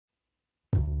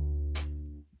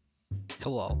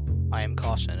Hello, I am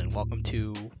Caution and welcome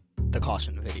to the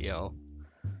Caution video.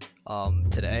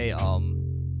 Today,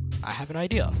 I have an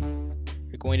idea.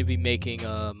 We're going to be making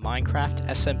a Minecraft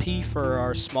SMP for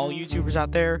our small YouTubers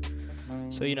out there.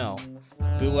 So,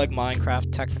 bootleg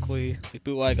Minecraft technically, like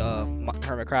bootleg,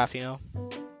 hermitcraft,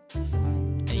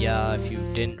 And yeah, if you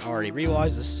didn't already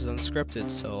realize, this is unscripted,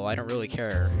 so I don't really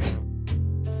care.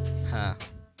 Huh.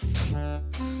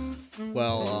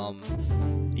 Well,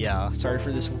 yeah, sorry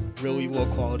for this really low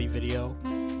quality video,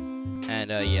 and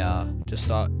yeah, just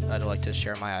thought I'd like to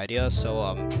share my ideas.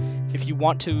 So if you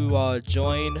want to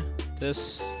join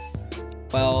this,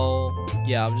 well,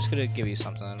 yeah, I'm just gonna give you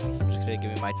something. I'm just gonna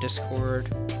give you my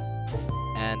Discord,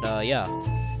 and yeah,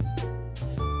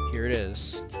 here it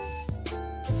is,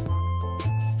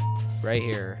 right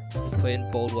here. Put in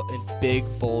big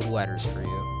bold letters for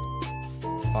you.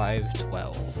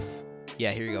 512.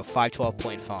 Yeah, here you go. 512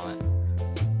 point font.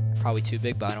 Probably too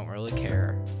big, but I don't really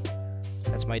care.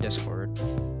 That's my Discord.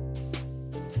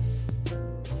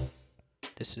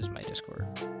 This is my Discord.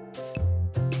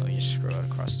 Let me just scroll it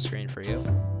across the screen for you.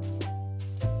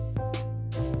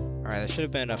 Alright, that should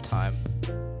have been enough time.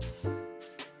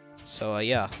 So,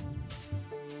 yeah.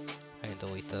 I can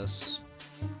delete this.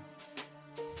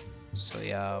 So,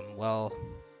 yeah, well...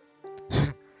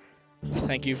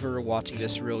 Thank you for watching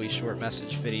this really short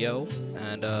message video,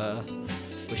 and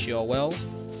wish you all well.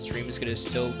 The stream is gonna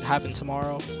still happen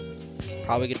tomorrow.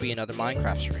 Probably gonna be another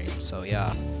Minecraft stream, so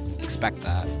yeah, expect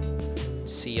that.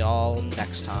 See y'all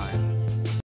next time.